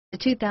The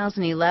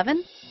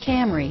 2011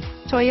 Camry.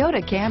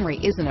 Toyota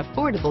Camry is an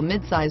affordable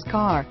midsize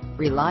car,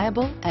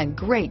 reliable and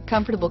great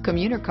comfortable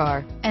commuter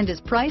car, and is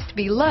priced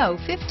below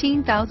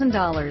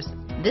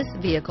 $15,000. This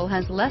vehicle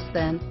has less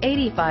than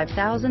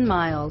 85,000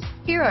 miles.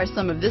 Here are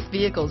some of this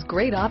vehicle's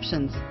great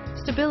options: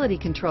 stability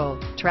control,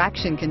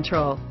 traction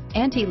control,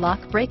 anti-lock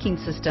braking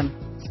system,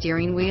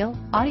 steering wheel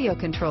audio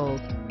controls,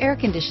 air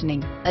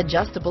conditioning,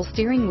 adjustable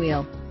steering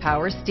wheel,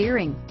 power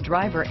steering,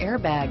 driver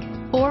airbag,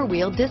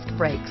 four-wheel disc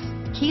brakes,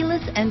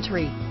 keyless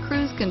entry,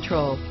 cruise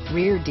control,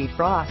 rear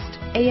defrost,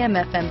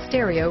 AM/FM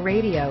stereo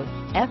radio,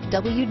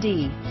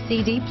 FWD,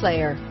 CD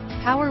player,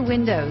 power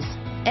windows,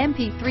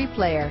 MP3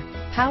 player,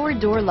 power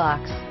door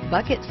locks,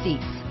 bucket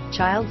seats,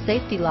 child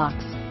safety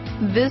locks.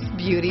 This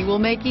beauty will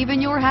make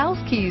even your house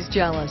keys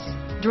jealous.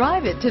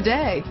 Drive it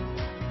today.